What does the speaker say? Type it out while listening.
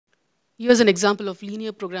Here's an example of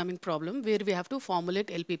linear programming problem where we have to formulate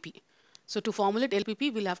LPP. So to formulate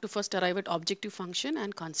LPP, we'll have to first arrive at objective function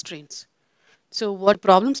and constraints. So what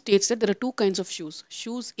problem states that there are two kinds of shoes,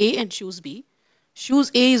 shoes A and shoes B.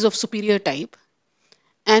 Shoes A is of superior type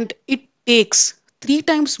and it takes 3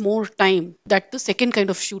 times more time that the second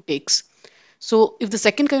kind of shoe takes. So if the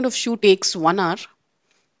second kind of shoe takes 1 hour,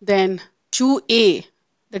 then shoe A,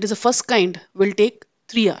 that is the first kind, will take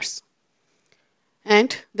 3 hours.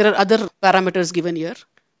 And there are other parameters given here.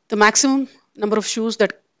 The maximum number of shoes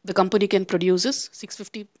that the company can produce is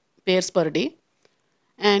 650 pairs per day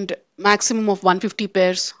and maximum of 150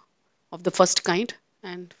 pairs of the first kind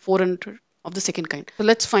and 400 of the second kind. So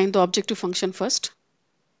let's find the objective function first.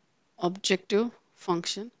 Objective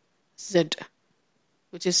function Z,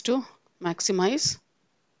 which is to maximize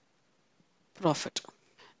profit.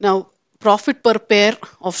 Now profit per pair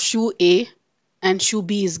of shoe A and shoe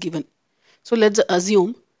B is given. So let's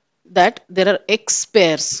assume that there are X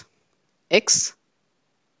pairs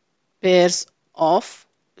of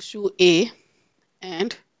shoe A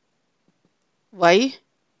and Y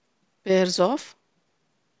pairs of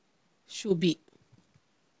shoe B.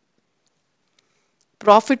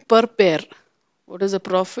 Profit per pair. What is the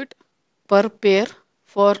profit per pair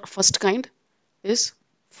for first kind is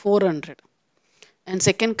 400 and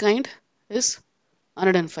second kind is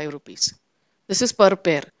 105 rupees. This is per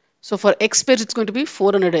pair. So for X pair it's going to be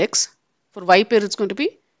 400X. For Y pair it's going to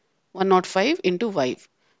be 105 into Y.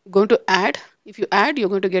 You're going to add. If you add, you're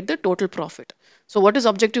going to get the total profit. So what is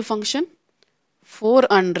objective function?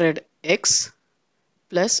 400X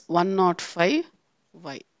plus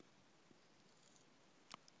 105Y.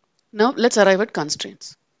 Now let's arrive at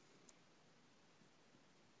constraints.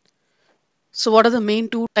 So what are the main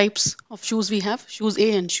two types of shoes we have? Shoes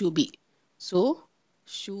A and shoe B. So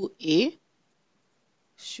shoe A,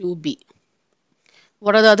 shoe B.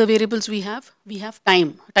 What are the other variables we have? We have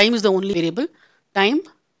time. Time is the only variable. Time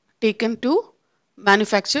taken to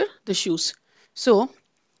manufacture the shoes. So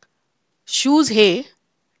shoes A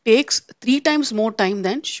takes 3 times more time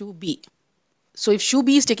than shoe B. So if shoe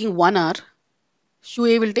B is taking 1 hour, shoe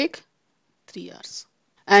A will take 3 hours.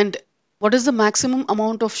 And what is the maximum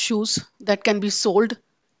amount of shoes that can be sold?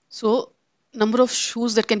 So number of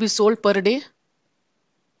shoes that can be sold per day.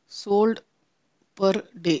 Sold per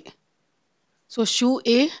day. So shoe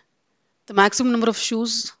A, the maximum number of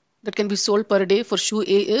shoes that can be sold per day for shoe A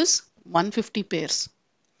is 150 pairs.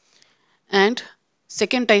 And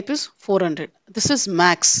second type is 400. This is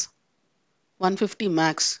max. 150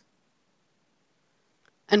 max.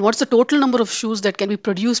 And what's the total number of shoes that can be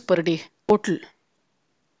produced per day?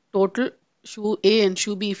 Total shoe A and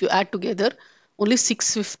shoe B, if you add together, only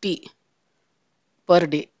 650 per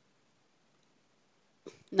day.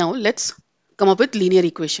 Now let's come up with linear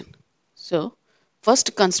equation. So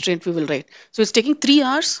first constraint we will write. So it's taking 3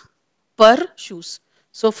 hours per shoes.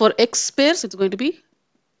 So for X pairs it's going to be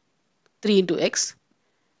 3 into X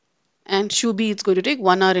and shoe B it's going to take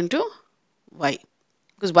 1 hour into Y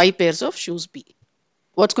because Y pairs of shoes B.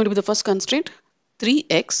 What's going to be the first constraint?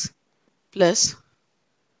 3X plus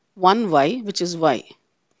 1Y, which is Y,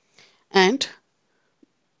 and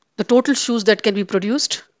the total shoes that can be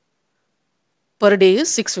produced per day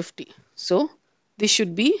is 650. So this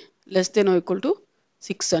should be less than or equal to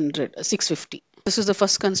 650. This is the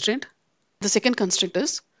first constraint. The second constraint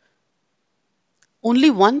is only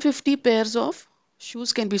 150 pairs of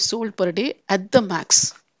shoes can be sold per day at the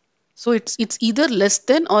max. So it's either less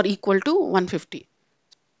than or equal to 150.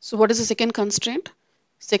 So what is the second constraint?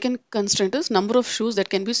 Second constraint is number of shoes that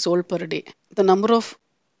can be sold per day. The number of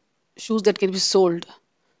shoes that can be sold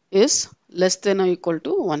is less than or equal to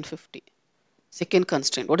 150. Second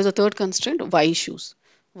constraint. What is the third constraint? Y shoes.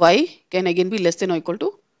 Y can again be less than or equal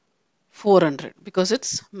to 400 because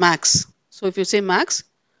it's max. So if you say max,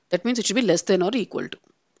 that means it should be less than or equal to.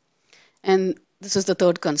 And this is the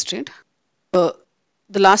third constraint. The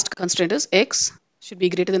last constraint is X should be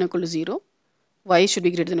greater than or equal to 0. Y should be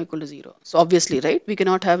greater than or equal to 0. So obviously, right, we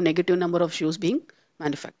cannot have negative number of shoes being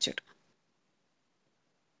manufactured.